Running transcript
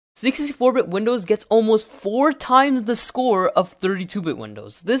64-bit Windows gets almost 4 times the score of 32-bit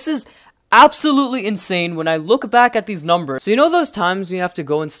Windows. This is absolutely insane when I look back at these numbers. So you know those times when you have to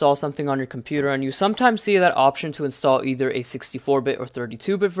go install something on your computer and you sometimes see that option to install either a 64-bit or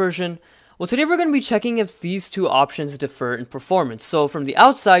 32-bit version? Well, today we're going to be checking if these two options differ in performance. So from the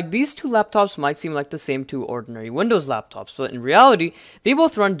outside, these two laptops might seem like the same two ordinary Windows laptops, but in reality, they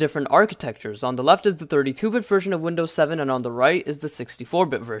both run different architectures. On the left is the 32-bit version of Windows 7, and on the right is the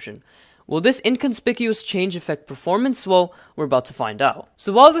 64-bit version. Will this inconspicuous change affect performance? Well, we're about to find out.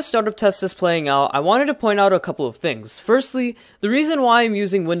 So while the startup test is playing out, I wanted to point out a couple of things. Firstly, the reason why I'm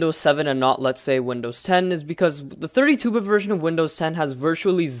using Windows 7 and not, let's say, Windows 10 is because the 32-bit version of Windows 10 has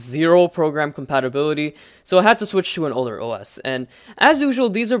virtually zero program compatibility, so I had to switch to an older OS. And as usual,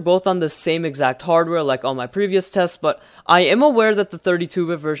 these are both on the same exact hardware like on my previous tests, but I am aware that the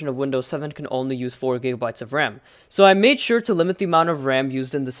 32-bit version of Windows 7 can only use 4GB of RAM. So I made sure to limit the amount of RAM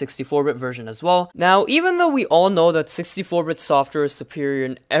used in the 64-bit version as well. Now, even though we all know that 64-bit software is superior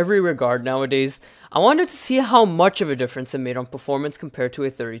in every regard nowadays, I wanted to see how much of a difference it made on performance compared to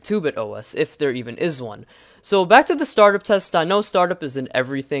a 32-bit OS, if there even is one. So back to the startup test. I know startup isn't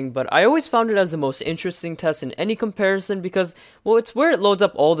everything, but I always found it as the most interesting test in any comparison because, well, it's where it loads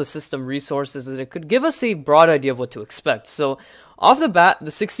up all the system resources and it could give us a broad idea of what to expect. So off the bat,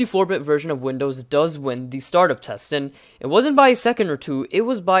 the 64-bit version of Windows does win the startup test, and it wasn't by a second or two, it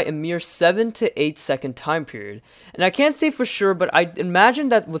was by a mere 7 to 8 second time period. And I can't say for sure, but I imagine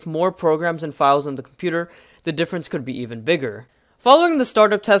that with more programs and files on the computer, the difference could be even bigger. Following the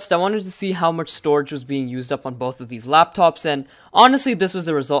startup test, I wanted to see how much storage was being used up on both of these laptops, and honestly, this was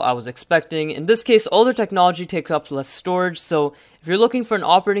the result I was expecting. In this case, older technology takes up less storage, so if you're looking for an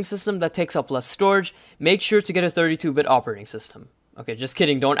operating system that takes up less storage, make sure to get a 32-bit operating system. Okay, just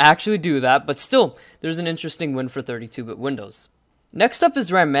kidding, don't actually do that, but still, there's an interesting win for 32-bit Windows. Next up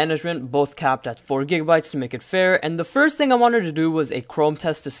is RAM management, both capped at 4GB to make it fair, and the first thing I wanted to do was a Chrome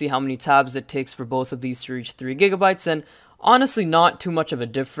test to see how many tabs it takes for both of these to reach 3GB, and honestly, not too much of a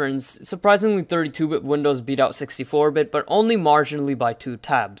difference. Surprisingly, 32-bit Windows beat out 64-bit, but only marginally by 2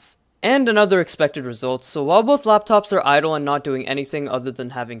 tabs. And another expected result, so while both laptops are idle and not doing anything other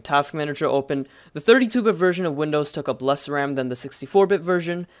than having Task Manager open, the 32-bit version of Windows took up less RAM than the 64-bit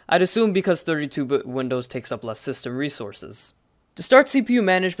version, I'd assume because 32-bit Windows takes up less system resources. To start CPU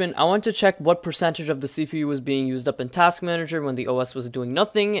management, I want to check what percentage of the CPU was being used up in Task Manager when the OS was doing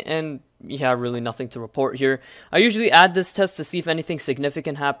nothing, and yeah, really nothing to report here. I usually add this test to see if anything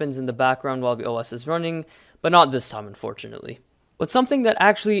significant happens in the background while the OS is running, but not this time, unfortunately. But something that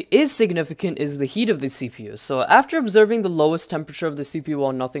actually is significant is the heat of the CPU. So after observing the lowest temperature of the CPU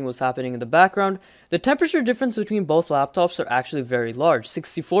while nothing was happening in the background, the temperature difference between both laptops are actually very large,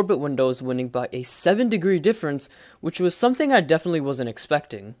 64-bit Windows winning by a 7-degree difference, which was something I definitely wasn't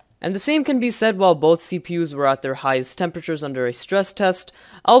expecting. And the same can be said while both CPUs were at their highest temperatures under a stress test,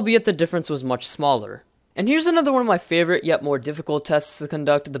 albeit the difference was much smaller. And here's another one of my favorite yet more difficult tests to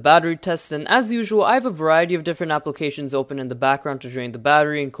conduct, the battery test, and as usual I have a variety of different applications open in the background to drain the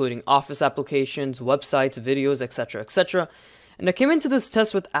battery, including office applications, websites, videos, etc, etc. And I came into this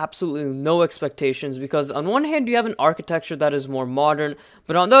test with absolutely no expectations because on one hand you have an architecture that is more modern,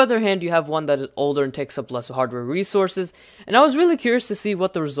 but on the other hand you have one that is older and takes up less hardware resources, and I was really curious to see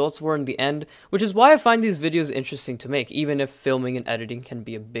what the results were in the end, which is why I find these videos interesting to make, even if filming and editing can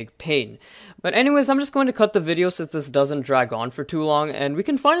be a big pain. But anyways, I'm just going to cut the video since this doesn't drag on for too long, and we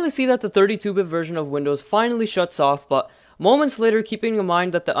can finally see that the 32-bit version of Windows finally shuts off, but moments later, keeping in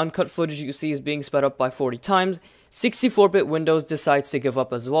mind that the uncut footage you see is being sped up by 40 times, 64-bit Windows decides to give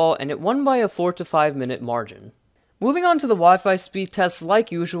up as well, and it won by a 4 to 5 minute margin. Moving on to the Wi-Fi speed tests,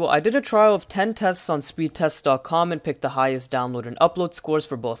 like usual, I did a trial of 10 tests on speedtest.com and picked the highest download and upload scores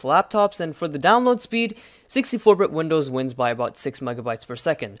for both laptops, and for the download speed, 64-bit Windows wins by about 6 megabytes per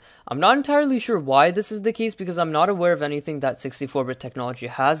second. I'm not entirely sure why this is the case because I'm not aware of anything that 64-bit technology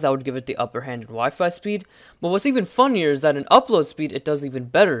has that would give it the upper hand in Wi-Fi speed, but what's even funnier is that in upload speed it does even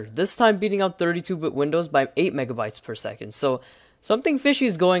better, this time beating out 32-bit Windows by 8 megabytes per second, so something fishy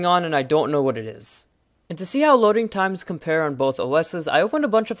is going on and I don't know what it is. And to see how loading times compare on both OSs, I opened a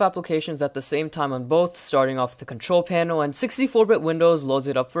bunch of applications at the same time on both, starting off the control panel, and 64-bit Windows loads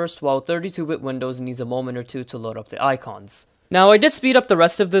it up first, while 32-bit Windows needs a moment or two to load up the icons. Now, I did speed up the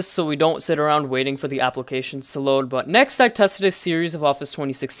rest of this so we don't sit around waiting for the applications to load, but next I tested a series of Office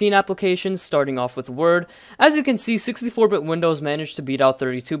 2016 applications, starting off with Word. As you can see, 64-bit Windows managed to beat out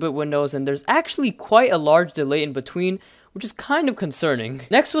 32-bit Windows, and there's actually quite a large delay in between, which is kind of concerning.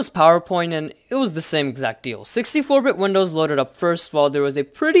 Next was PowerPoint, and it was the same exact deal. 64-bit Windows loaded up first, while there was a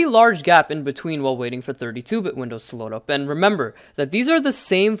pretty large gap in between while waiting for 32-bit Windows to load up. And remember that these are the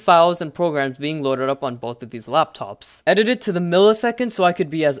same files and programs being loaded up on both of these laptops. Edited to the millisecond so I could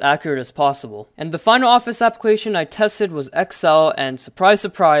be as accurate as possible. And the final Office application I tested was Excel, and surprise,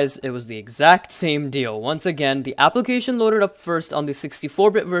 surprise, it was the exact same deal. Once again, the application loaded up first on the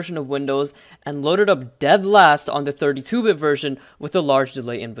 64-bit version of Windows and loaded up dead last on the 32-bit version with a large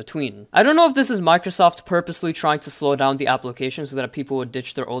delay in between. I don't know if this is Microsoft purposely trying to slow down the application so that people would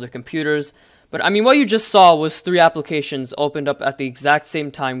ditch their older computers, but I mean, what you just saw was 3 applications opened up at the exact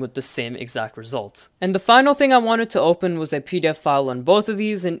same time with the same exact result. And the final thing I wanted to open was a PDF file on both of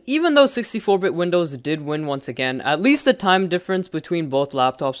these, and even though 64-bit Windows did win once again, at least the time difference between both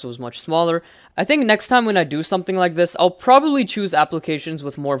laptops was much smaller. I think next time when I do something like this, I'll probably choose applications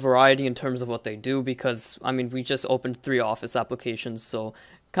with more variety in terms of what they do, because, I mean, we just opened 3 Office applications, so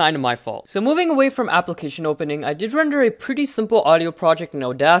kind of my fault. So moving away from application opening, I did render a pretty simple audio project in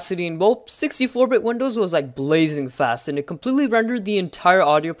Audacity, and both 64-bit Windows was like blazing fast, and it completely rendered the entire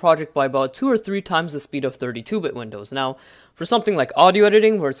audio project by about 2 or 3 times the speed of 32-bit Windows. Now, for something like audio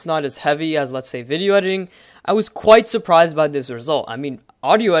editing, where it's not as heavy as, let's say, video editing, I was quite surprised by this result. I mean,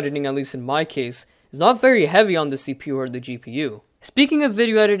 audio editing, at least in my case, is not very heavy on the CPU or the GPU. Speaking of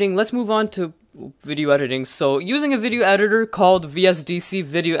video editing, let's move on to video editing. So using a video editor called VSDC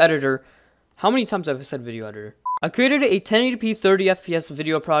Video Editor. How many times have I said video editor? I created a 1080p 30 FPS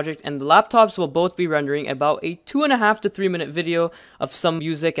video project, and the laptops will both be rendering about a 2.5 to 3 minute video of some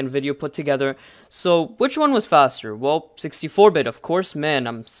music and video put together. So which one was faster? Well, 64-bit, of course. Man,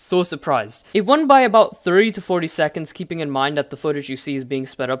 I'm so surprised. It won by about 30 to 40 seconds, keeping in mind that the footage you see is being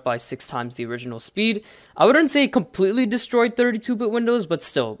sped up by 6 times the original speed. I wouldn't say it completely destroyed 32-bit Windows, but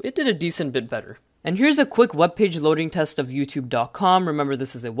still, it did a decent bit better. And here's a quick web page loading test of youtube.com. Remember,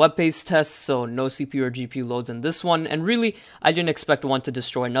 this is a web-based test, so no CPU or GPU loads in this one, and really, I didn't expect one to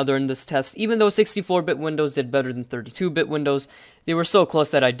destroy another in this test. Even though 64-bit Windows did better than 32-bit Windows, they were so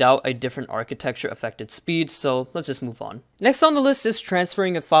close that I doubt a different architecture affected speed, so let's just move on. Next on the list is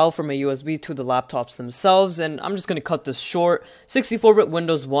transferring a file from a USB to the laptops themselves, and I'm just going to cut this short. 64-bit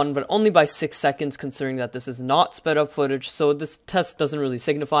Windows won, but only by 6 seconds, considering that this is not sped up footage, so this test doesn't really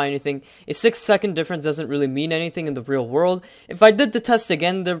signify anything. A 6-second difference doesn't really mean anything in the real world. If I did the test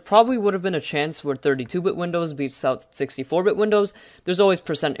again, there probably would have been a chance where 32-bit Windows beats out 64-bit Windows. There's always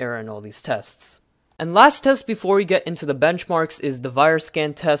 % error in all these tests. And last test before we get into the benchmarks is the virus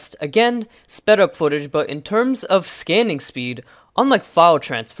scan test. Again, sped up footage, but in terms of scanning speed, unlike file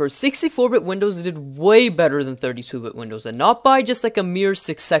transfer, 64-bit Windows did way better than 32-bit Windows, and not by just like a mere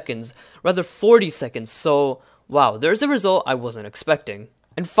 6 seconds, rather 40 seconds, so wow, there's a result I wasn't expecting.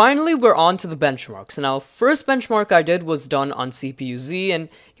 And finally, we're on to the benchmarks. Now, first benchmark I did was done on CPU-Z, and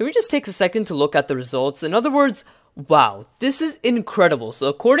can we just take a second to look at the results? In other words, wow, this is incredible. So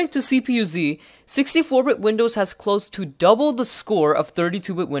according to CPU-Z, 64-bit Windows has close to double the score of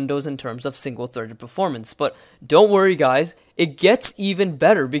 32-bit Windows in terms of single-threaded performance. But don't worry guys, it gets even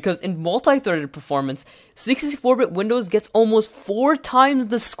better, because in multi-threaded performance, 64-bit Windows gets almost 4 times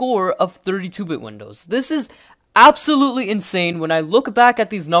the score of 32-bit Windows. This is absolutely insane. When I look back at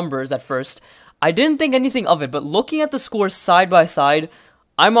these numbers at first, I didn't think anything of it, but looking at the scores side by side,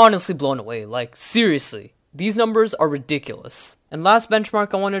 I'm honestly blown away. Like, seriously. These numbers are ridiculous. And last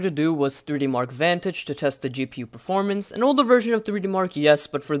benchmark I wanted to do was 3D Mark Vantage to test the GPU performance. An older version of 3D Mark, yes,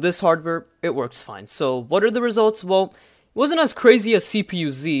 but for this hardware, it works fine. So what are the results? Well, it wasn't as crazy as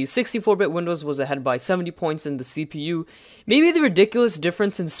CPU-Z. 64-bit Windows was ahead by 70 points in the CPU. Maybe the ridiculous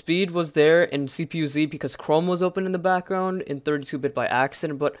difference in speed was there in CPU-Z because Chrome was open in the background in 32-bit by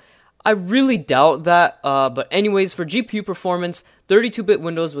accident, but I really doubt that. But anyways, for GPU performance, 32-bit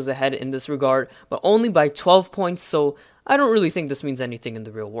Windows was ahead in this regard, but only by 12 points, so I don't really think this means anything in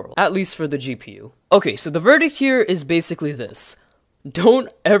the real world, at least for the GPU. Okay, so the verdict here is basically this. Don't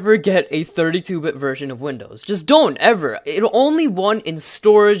ever get a 32-bit version of Windows. Just don't, ever. It only won in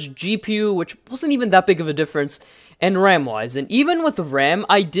storage, GPU, which wasn't even that big of a difference, and RAM-wise. And even with RAM,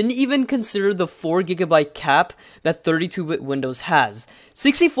 I didn't even consider the 4GB cap that 32-bit Windows has.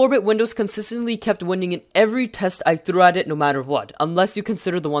 64-bit Windows consistently kept winning in every test I threw at it no matter what, unless you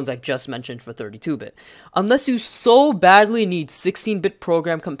consider the ones I just mentioned for 32-bit. Unless you so badly need 16-bit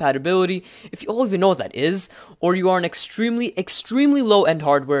program compatibility, if you all even know what that is, or you are an extremely low-end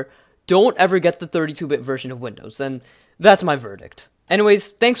hardware, don't ever get the 32-bit version of Windows, and that's my verdict. Anyways,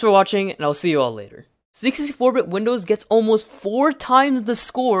 thanks for watching, and I'll see you all later. 64-bit Windows gets almost 4 times the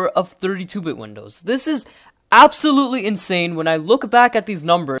score of 32-bit Windows. This is absolutely insane when I look back at these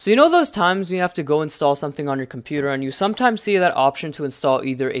numbers. So you know those times when you have to go install something on your computer and you sometimes see that option to install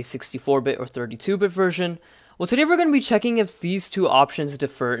either a 64-bit or 32-bit version? Well, today we're going to be checking if these two options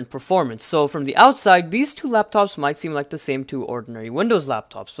differ in performance. So from the outside, these two laptops might seem like the same two ordinary Windows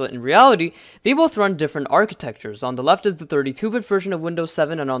laptops, but in reality, they both run different architectures. On the left is the 32-bit version of Windows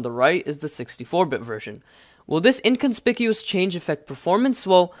 7, and on the right is the 64-bit version. Will this inconspicuous change affect performance?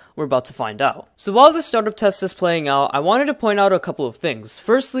 Well, we're about to find out. So while the startup test is playing out, I wanted to point out a couple of things.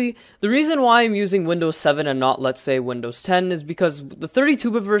 Firstly, the reason why I'm using Windows 7 and not, let's say, Windows 10 is because the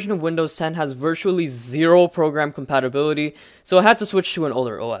 32-bit version of Windows 10 has virtually zero program compatibility, so I had to switch to an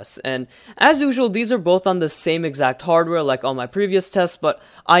older OS. And as usual, these are both on the same exact hardware like on my previous tests, but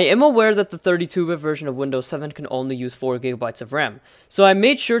I am aware that the 32-bit version of Windows 7 can only use 4GB of RAM. So I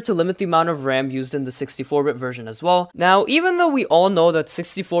made sure to limit the amount of RAM used in the 64-bit version as well. Now, even though we all know that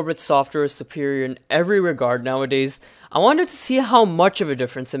 64-bit software is superior in every regard nowadays, I wanted to see how much of a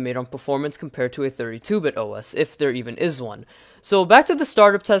difference it made on performance compared to a 32-bit OS, if there even is one. So back to the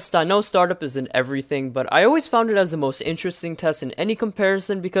startup test. I know startup isn't everything, but I always found it as the most interesting test in any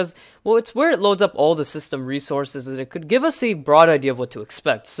comparison because, well, it's where it loads up all the system resources and it could give us a broad idea of what to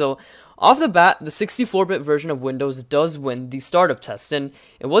expect. So off the bat, the 64-bit version of Windows does win the startup test, and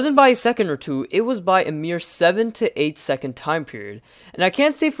it wasn't by a second or two, it was by a mere 7 to 8 second time period. And I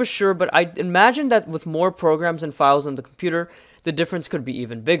can't say for sure, but I imagine that with more programs and files on the computer, the difference could be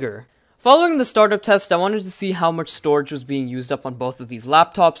even bigger. Following the startup test, I wanted to see how much storage was being used up on both of these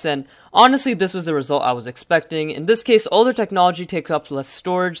laptops, and honestly, this was the result I was expecting. In this case, older technology takes up less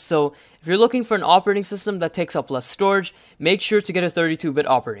storage, so if you're looking for an operating system that takes up less storage, make sure to get a 32-bit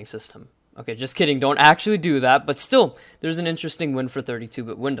operating system. Okay, just kidding, don't actually do that, but still, there's an interesting win for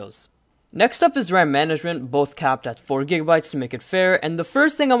 32-bit Windows. Next up is RAM management, both capped at 4GB to make it fair, and the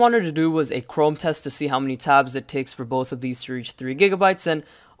first thing I wanted to do was a Chrome test to see how many tabs it takes for both of these to reach 3GB, and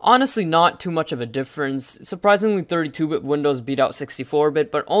honestly, not too much of a difference. Surprisingly, 32-bit Windows beat out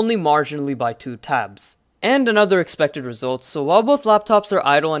 64-bit, but only marginally by 2 tabs. And another expected result, so while both laptops are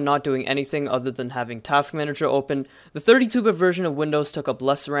idle and not doing anything other than having Task Manager open, the 32-bit version of Windows took up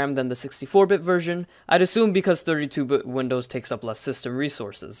less RAM than the 64-bit version, I'd assume because 32-bit Windows takes up less system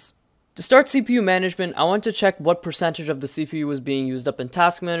resources. To start CPU management, I want to check what percentage of the CPU was being used up in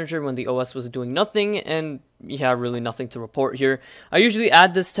Task Manager when the OS was doing nothing, and yeah, really nothing to report here. I usually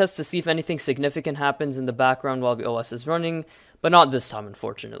add this test to see if anything significant happens in the background while the OS is running, but not this time,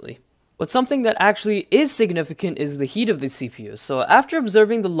 unfortunately. But something that actually is significant is the heat of the CPU. So after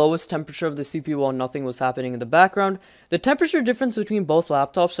observing the lowest temperature of the CPU while nothing was happening in the background, the temperature difference between both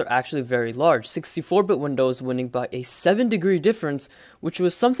laptops are actually very large, 64-bit Windows winning by a 7-degree difference, which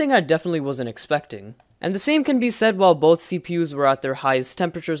was something I definitely wasn't expecting. And the same can be said while both CPUs were at their highest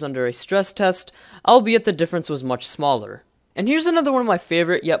temperatures under a stress test, albeit the difference was much smaller. And here's another one of my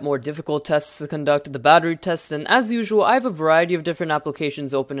favorite yet more difficult tests to conduct, the battery test, and as usual, I have a variety of different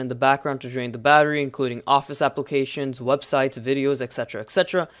applications open in the background to drain the battery, including office applications, websites, videos, etc,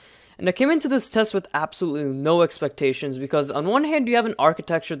 etc. And I came into this test with absolutely no expectations because on one hand you have an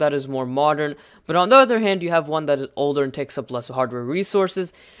architecture that is more modern, but on the other hand you have one that is older and takes up less hardware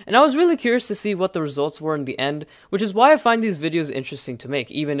resources, and I was really curious to see what the results were in the end, which is why I find these videos interesting to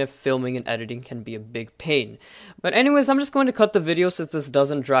make, even if filming and editing can be a big pain. But anyways, I'm just going to cut the video since this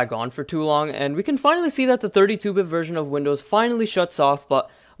doesn't drag on for too long, and we can finally see that the 32-bit version of Windows finally shuts off,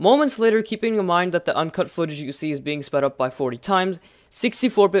 but moments later, keeping in mind that the uncut footage you see is being sped up by 40 times,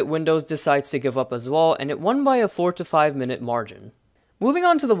 64-bit Windows decides to give up as well, and it won by a 4 to 5 minute margin. Moving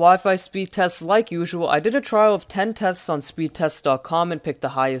on to the Wi-Fi speed tests, like usual, I did a trial of 10 tests on speedtest.com and picked the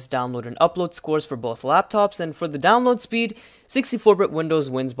highest download and upload scores for both laptops, and for the download speed, 64-bit Windows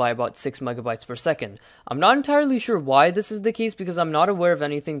wins by about 6 megabytes per second. I'm not entirely sure why this is the case because I'm not aware of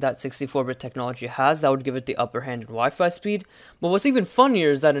anything that 64-bit technology has that would give it the upper hand in Wi-Fi speed, but what's even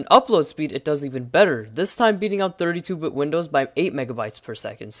funnier is that in upload speed it does even better, this time beating out 32-bit Windows by 8 megabytes per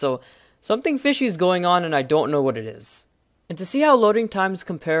second, so something fishy is going on and I don't know what it is. And to see how loading times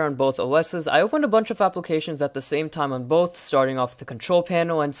compare on both OSs, I opened a bunch of applications at the same time on both, starting off the control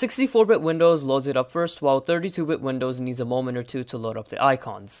panel, and 64-bit Windows loads it up first, while 32-bit Windows needs a moment or two to load up the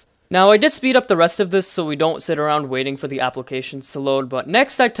icons. Now, I did speed up the rest of this so we don't sit around waiting for the applications to load, but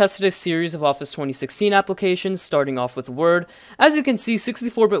next I tested a series of Office 2016 applications, starting off with Word. As you can see,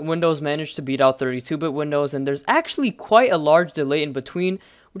 64-bit Windows managed to beat out 32-bit Windows, and there's actually quite a large delay in between,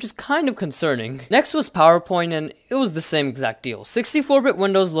 which is kind of concerning. Next was PowerPoint, and it was the same exact deal. 64-bit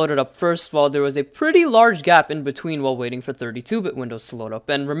Windows loaded up first, while there was a pretty large gap in between while waiting for 32-bit Windows to load up.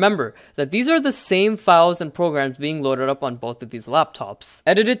 And remember that these are the same files and programs being loaded up on both of these laptops.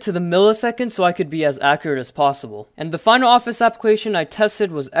 Edited to the millisecond so I could be as accurate as possible. And the final Office application I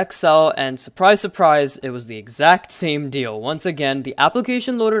tested was Excel, and surprise, surprise, it was the exact same deal. Once again, the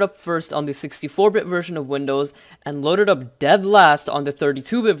application loaded up first on the 64-bit version of Windows and loaded up dead last on the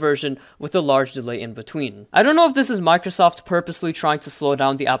 32-bit version with a large delay in between. I don't know if this is Microsoft purposely trying to slow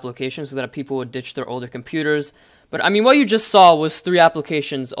down the application so that people would ditch their older computers, but I mean, what you just saw was 3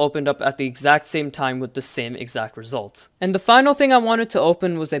 applications opened up at the exact same time with the same exact result. And the final thing I wanted to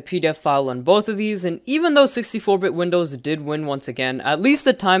open was a PDF file on both of these, and even though 64-bit Windows did win once again, at least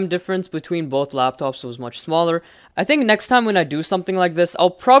the time difference between both laptops was much smaller. I think next time when I do something like this, I'll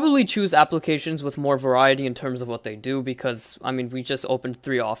probably choose applications with more variety in terms of what they do, because, I mean, we just opened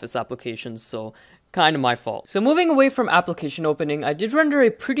 3 Office applications, so kind of my fault. So moving away from application opening, I did render a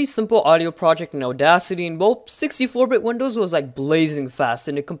pretty simple audio project in Audacity, and both 64-bit Windows was like blazing fast,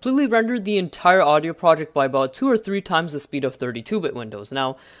 and it completely rendered the entire audio project by about 2 or 3 times the speed of 32-bit Windows.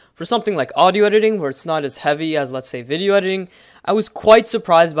 Now, for something like audio editing, where it's not as heavy as, let's say, video editing, I was quite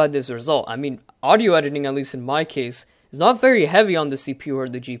surprised by this result. I mean, audio editing, at least in my case, is not very heavy on the CPU or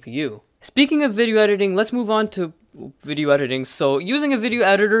the GPU. Speaking of video editing, let's move on to video editing. So using a video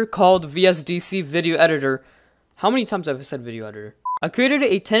editor called VSDC Video Editor. How many times have I said video editor? I created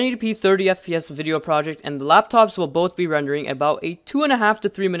a 1080p 30 FPS video project, and the laptops will both be rendering about a 2.5 to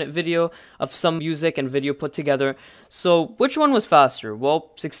 3 minute video of some music and video put together. So which one was faster?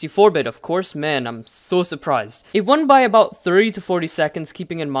 Well, 64-bit, of course. Man, I'm so surprised. It won by about 30 to 40 seconds,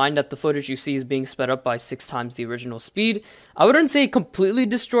 keeping in mind that the footage you see is being sped up by 6 times the original speed. I wouldn't say it completely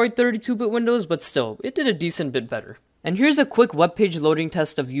destroyed 32-bit Windows, but still, it did a decent bit better. And here's a quick web page loading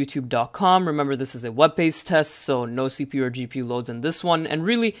test of youtube.com. Remember, this is a web-based test, so no CPU or GPU loads in this one, and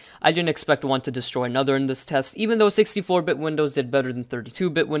really, I didn't expect one to destroy another in this test. Even though 64-bit Windows did better than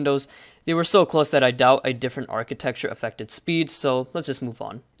 32-bit Windows, they were so close that I doubt a different architecture affected speed, so let's just move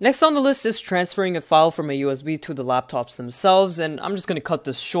on. Next on the list is transferring a file from a USB to the laptops themselves, and I'm just going to cut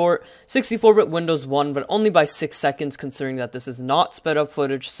this short. 64-bit Windows won, but only by 6 seconds, considering that this is not sped up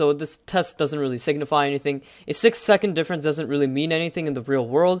footage, so this test doesn't really signify anything. A 6-second difference doesn't really mean anything in the real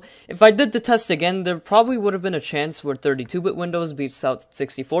world. If I did the test again, there probably would have been a chance where 32-bit Windows beats out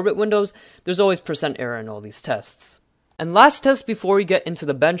 64-bit Windows. There's always percent error in all these tests. And last test before we get into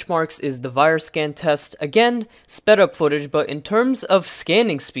the benchmarks is the virus scan test. Again, sped up footage, but in terms of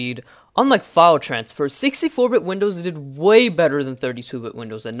scanning speed, unlike file transfer, 64-bit Windows did way better than 32-bit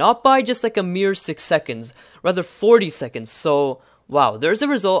Windows, and not by just like a mere 6 seconds, rather 40 seconds, so wow, there's a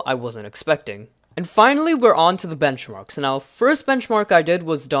result I wasn't expecting. And finally, we're on to the benchmarks. Now, first benchmark I did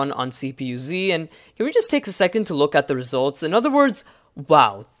was done on CPU-Z, and can we just take a second to look at the results? In other words,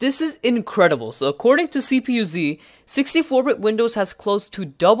 wow, this is incredible. So according to CPU-Z, 64-bit Windows has close to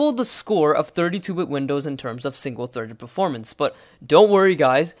double the score of 32-bit Windows in terms of single-threaded performance. But don't worry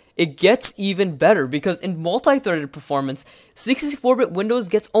guys, it gets even better, because in multi-threaded performance, 64-bit Windows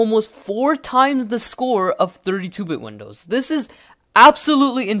gets almost 4 times the score of 32-bit Windows. This is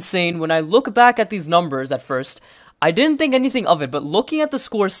absolutely insane. When I look back at these numbers at first, I didn't think anything of it, but looking at the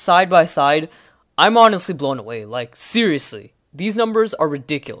scores side by side, I'm honestly blown away. Like, seriously. These numbers are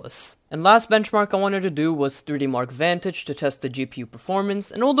ridiculous. And last benchmark I wanted to do was 3D Mark Vantage to test the GPU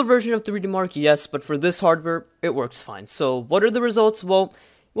performance. An older version of 3D Mark, yes, but for this hardware, it works fine. So what are the results? Well,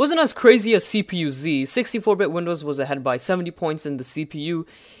 it wasn't as crazy as CPU-Z. 64-bit Windows was ahead by 70 points in the CPU.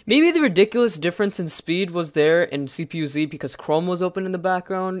 Maybe the ridiculous difference in speed was there in CPU-Z because Chrome was open in the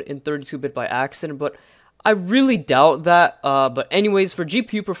background in 32-bit by accident, but I really doubt that. But anyways, for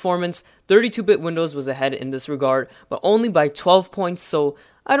GPU performance, 32-bit Windows was ahead in this regard, but only by 12 points, so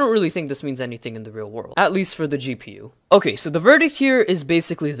I don't really think this means anything in the real world, at least for the GPU. Okay, so the verdict here is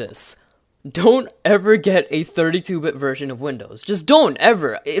basically this. Don't ever get a 32-bit version of Windows. Just don't,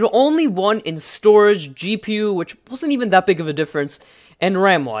 ever. It only won in storage, GPU, which wasn't even that big of a difference, and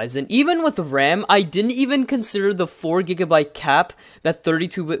RAM-wise. And even with RAM, I didn't even consider the 4GB cap that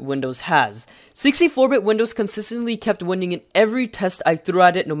 32-bit Windows has. 64-bit Windows consistently kept winning in every test I threw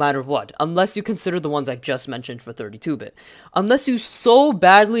at it no matter what, unless you consider the ones I just mentioned for 32-bit. Unless you so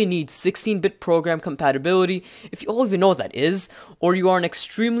badly need 16-bit program compatibility, if you all even know what that is, or you are an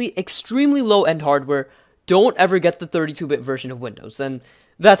extremely low-end hardware, don't ever get the 32-bit version of Windows, and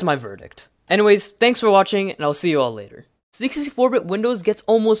that's my verdict. Anyways, thanks for watching, and I'll see you all later. 64-bit Windows gets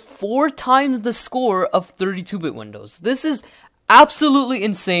almost 4 times the score of 32-bit Windows. This is absolutely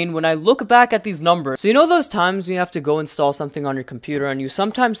insane when I look back at these numbers. So you know those times when you have to go install something on your computer and you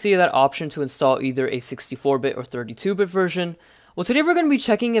sometimes see that option to install either a 64-bit or 32-bit version? Well, today we're going to be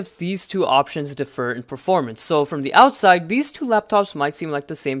checking if these two options differ in performance. So from the outside, these two laptops might seem like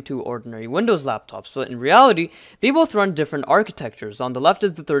the same two ordinary Windows laptops, but in reality, they both run different architectures. On the left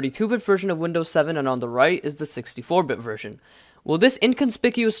is the 32-bit version of Windows 7, and on the right is the 64-bit version. Will this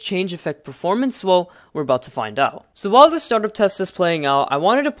inconspicuous change affect performance? Well, we're about to find out. So while the startup test is playing out, I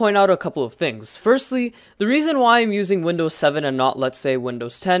wanted to point out a couple of things. Firstly, the reason why I'm using Windows 7 and not, let's say,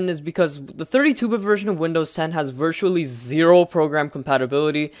 Windows 10 is because the 32-bit version of Windows 10 has virtually zero program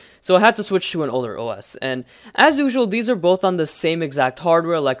compatibility, so I had to switch to an older OS. And as usual, these are both on the same exact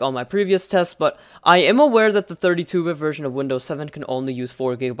hardware like on my previous tests, but I am aware that the 32-bit version of Windows 7 can only use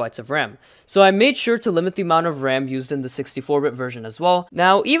 4GB of RAM. So I made sure to limit the amount of RAM used in the 64-bit version as well.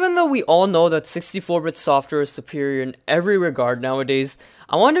 Now, even though we all know that 64-bit software is superior in every regard nowadays,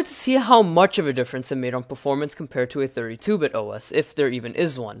 I wanted to see how much of a difference it made on performance compared to a 32-bit OS, if there even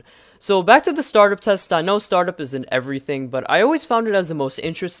is one. So back to the startup test. I know startup is in everything, but I always found it as the most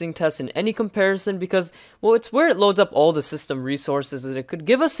interesting test in any comparison because, well, it's where it loads up all the system resources and it could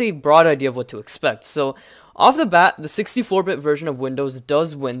give us a broad idea of what to expect. So off the bat, the 64-bit version of Windows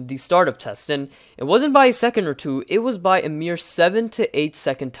does win the startup test, and it wasn't by a second or two, it was by a mere 7 to 8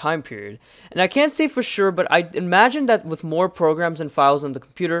 second time period. And I can't say for sure, but I imagine that with more programs and files on the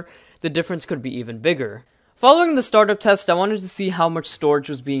computer, the difference could be even bigger. Following the startup test, I wanted to see how much storage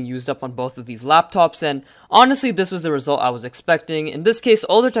was being used up on both of these laptops, and honestly, this was the result I was expecting. In this case,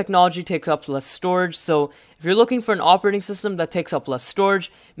 older technology takes up less storage, so if you're looking for an operating system that takes up less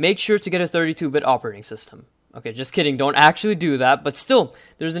storage, make sure to get a 32-bit operating system. Okay, just kidding, don't actually do that, but still,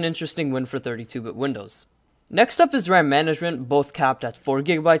 there's an interesting win for 32-bit Windows. Next up is RAM management, both capped at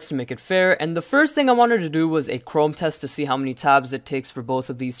 4GB to make it fair, and the first thing I wanted to do was a Chrome test to see how many tabs it takes for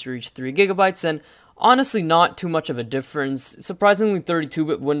both of these to reach 3GB, and honestly, not too much of a difference. Surprisingly,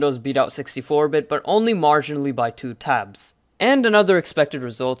 32-bit Windows beat out 64-bit, but only marginally by 2 tabs. And another expected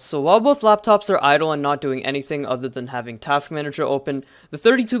result, so while both laptops are idle and not doing anything other than having Task Manager open, the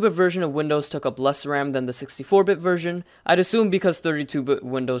 32-bit version of Windows took up less RAM than the 64-bit version, I'd assume because 32-bit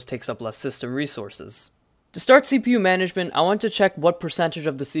Windows takes up less system resources. To start CPU management, I want to check what percentage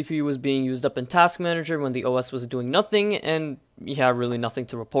of the CPU was being used up in Task Manager when the OS was doing nothing, and yeah, really nothing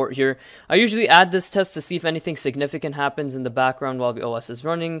to report here. I usually add this test to see if anything significant happens in the background while the OS is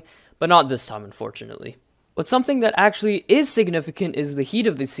running, but not this time, unfortunately. But something that actually is significant is the heat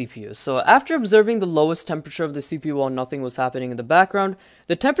of the CPU. So after observing the lowest temperature of the CPU while nothing was happening in the background,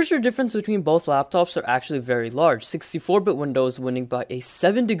 the temperature difference between both laptops are actually very large, 64-bit Windows winning by a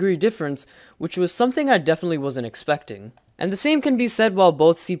 7-degree difference, which was something I definitely wasn't expecting. And the same can be said while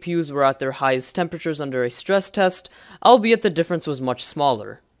both CPUs were at their highest temperatures under a stress test, albeit the difference was much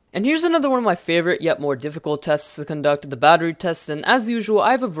smaller. And here's another one of my favorite yet more difficult tests to conduct, the battery test, and as usual,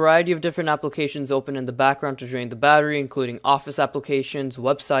 I have a variety of different applications open in the background to drain the battery, including office applications,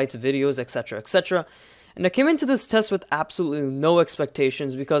 websites, videos, etc, etc. And I came into this test with absolutely no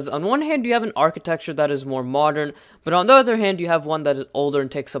expectations because on one hand you have an architecture that is more modern, but on the other hand you have one that is older and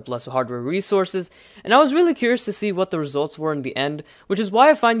takes up less hardware resources, and I was really curious to see what the results were in the end, which is why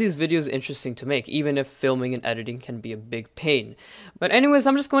I find these videos interesting to make, even if filming and editing can be a big pain. But anyways,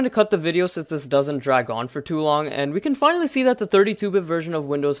 I'm just going to cut the video since this doesn't drag on for too long, and we can finally see that the 32-bit version of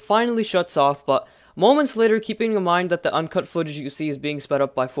Windows finally shuts off, but moments later, keeping in mind that the uncut footage you see is being sped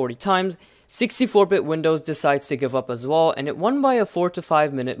up by 40 times, 64-bit Windows decides to give up as well, and it won by a 4 to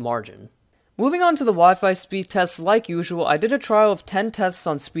 5 minute margin. Moving on to the Wi-Fi speed tests, like usual, I did a trial of 10 tests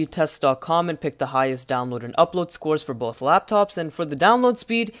on speedtest.com and picked the highest download and upload scores for both laptops, and for the download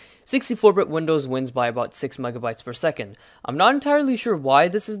speed, 64-bit Windows wins by about 6 megabytes per second. I'm not entirely sure why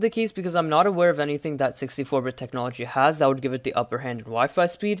this is the case because I'm not aware of anything that 64-bit technology has that would give it the upper hand in Wi-Fi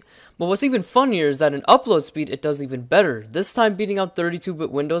speed, but what's even funnier is that in upload speed it does even better, this time beating out 32-bit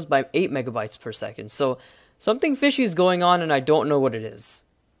Windows by 8 megabytes per second, so something fishy is going on and I don't know what it is.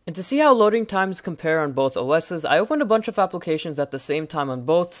 And to see how loading times compare on both OSs, I opened a bunch of applications at the same time on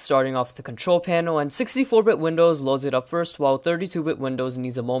both, starting off with the control panel, and 64-bit Windows loads it up first, while 32-bit Windows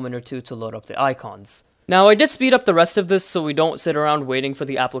needs a moment or two to load up the icons. Now, I did speed up the rest of this so we don't sit around waiting for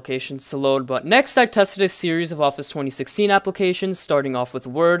the applications to load, but next I tested a series of Office 2016 applications, starting off with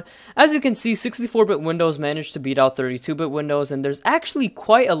Word. As you can see, 64-bit Windows managed to beat out 32-bit Windows, and there's actually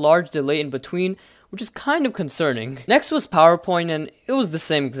quite a large delay in between, which is kind of concerning. Next was PowerPoint, and it was the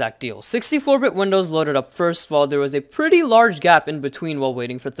same exact deal. 64-bit Windows loaded up first, while there was a pretty large gap in between while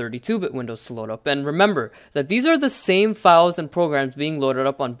waiting for 32-bit Windows to load up. And remember that these are the same files and programs being loaded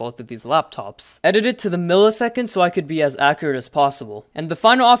up on both of these laptops. Edited to the millisecond so I could be as accurate as possible. And the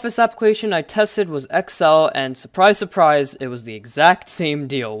final Office application I tested was Excel, and surprise surprise, it was the exact same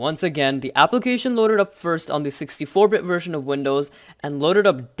deal. Once again, the application loaded up first on the 64-bit version of Windows and loaded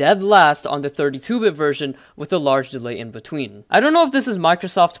up dead last on the 32-bit version with a large delay in between. I don't know if this is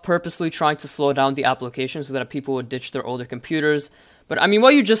Microsoft purposely trying to slow down the application so that people would ditch their older computers, but I mean,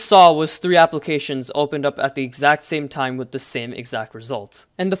 what you just saw was 3 applications opened up at the exact same time with the same exact result.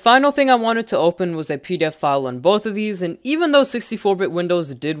 And the final thing I wanted to open was a PDF file on both of these, and even though 64-bit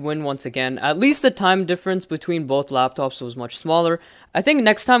Windows did win once again, at least the time difference between both laptops was much smaller. I think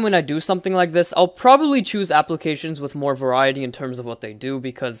next time when I do something like this, I'll probably choose applications with more variety in terms of what they do,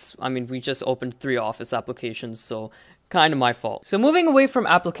 because, I mean, we just opened 3 Office applications, so kind of my fault. So moving away from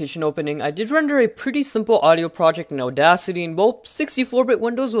application opening, I did render a pretty simple audio project in Audacity, and well, 64-bit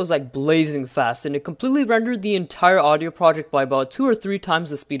Windows was like blazing fast, and it completely rendered the entire audio project by about 2 or 3 times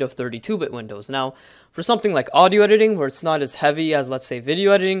the speed of 32-bit Windows. Now, for something like audio editing, where it's not as heavy as, let's say,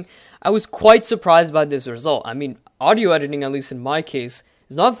 video editing, I was quite surprised by this result. I mean, audio editing, at least in my case,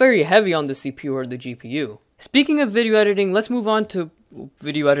 is not very heavy on the CPU or the GPU. Speaking of video editing, let's move on to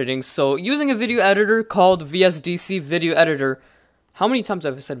video editing. So using a video editor called VSDC Video Editor. How many times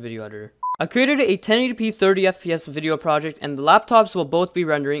have I said video editor? I created a 1080p 30 FPS video project, and the laptops will both be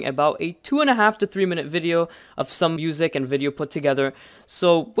rendering about a 2.5 to 3 minute video of some music and video put together.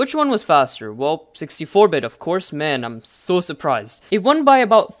 So which one was faster? Well, 64-bit, of course. Man, I'm so surprised. It won by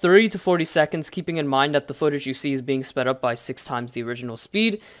about 30 to 40 seconds, keeping in mind that the footage you see is being sped up by 6 times the original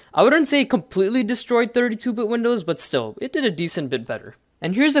speed. I wouldn't say it completely destroyed 32-bit Windows, but still, it did a decent bit better.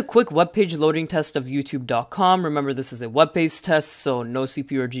 And here's a quick web page loading test of youtube.com. Remember, this is a web-based test, so no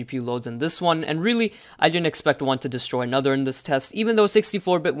CPU or GPU loads in this one, and really, I didn't expect one to destroy another in this test. Even though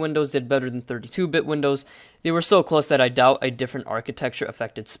 64-bit Windows did better than 32-bit Windows, they were so close that I doubt a different architecture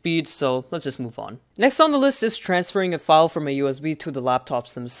affected speed, so let's just move on. Next on the list is transferring a file from a USB to the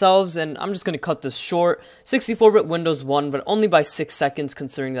laptops themselves, and I'm just going to cut this short. 64-bit Windows won, but only by 6 seconds,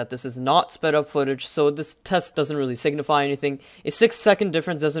 considering that this is not sped up footage, so this test doesn't really signify anything. A 6-second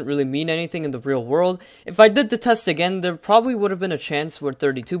difference doesn't really mean anything in the real world. If I did the test again, there probably would have been a chance where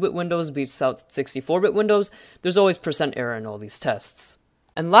 32-bit Windows beats out 64-bit Windows. There's always % error in all these tests.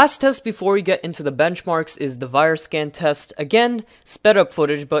 And last test before we get into the benchmarks is the virus scan test. Again, sped up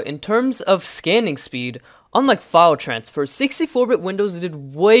footage, but in terms of scanning speed, unlike file transfer, 64-bit Windows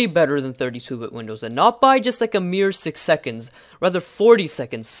did way better than 32-bit Windows, and not by just like a mere 6 seconds, rather 40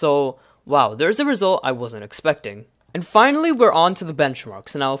 seconds, so wow, there's a result I wasn't expecting. And finally, we're on to the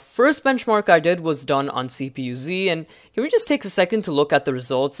benchmarks. Now, first benchmark I did was done on CPU-Z, and can we just take a second to look at the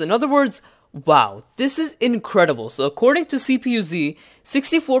results? In other words, wow, this is incredible. So according to CPU-Z,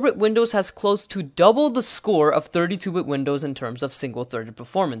 64-bit Windows has close to double the score of 32-bit Windows in terms of single-threaded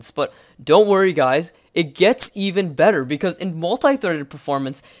performance. But don't worry guys, it gets even better, because in multi-threaded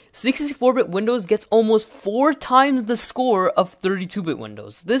performance, 64-bit Windows gets almost 4 times the score of 32-bit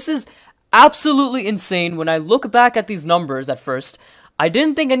Windows. This is absolutely insane. When I look back at these numbers at first, I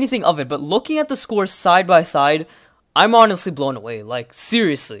didn't think anything of it, but looking at the scores side by side, I'm honestly blown away. Like,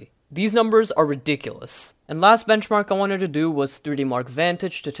 seriously. These numbers are ridiculous. And last benchmark I wanted to do was 3D Mark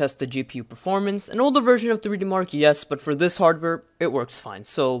Vantage to test the GPU performance. An older version of 3D Mark, yes, but for this hardware, it works fine.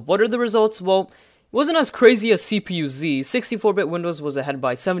 So what are the results? Well, it wasn't as crazy as CPU-Z. 64-bit Windows was ahead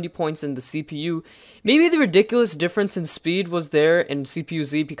by 70 points in the CPU. Maybe the ridiculous difference in speed was there in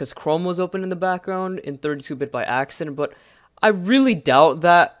CPU-Z because Chrome was open in the background in 32-bit by accident, but I really doubt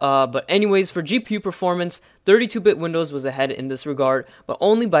that. But anyways, for GPU performance, 32-bit Windows was ahead in this regard, but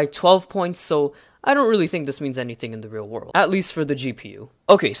only by 12 points, so I don't really think this means anything in the real world, at least for the GPU.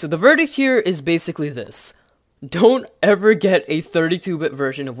 Okay, so the verdict here is basically this. Don't ever get a 32-bit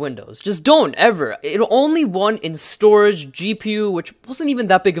version of Windows. Just don't, ever. It only won in storage, GPU, which wasn't even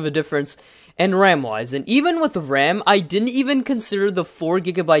that big of a difference, and RAM-wise. And even with RAM, I didn't even consider the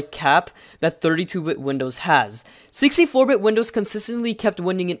 4GB cap that 32-bit Windows has. 64-bit Windows consistently kept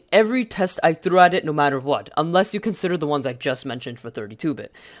winning in every test I threw at it no matter what, unless you consider the ones I just mentioned for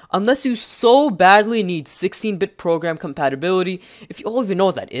 32-bit. Unless you so badly need 16-bit program compatibility, if you all even know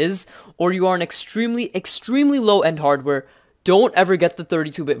what that is, or you are an extremely low-end hardware, don't ever get the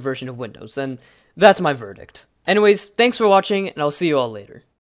 32-bit version of Windows, and that's my verdict. Anyways, thanks for watching, and I'll see you all later.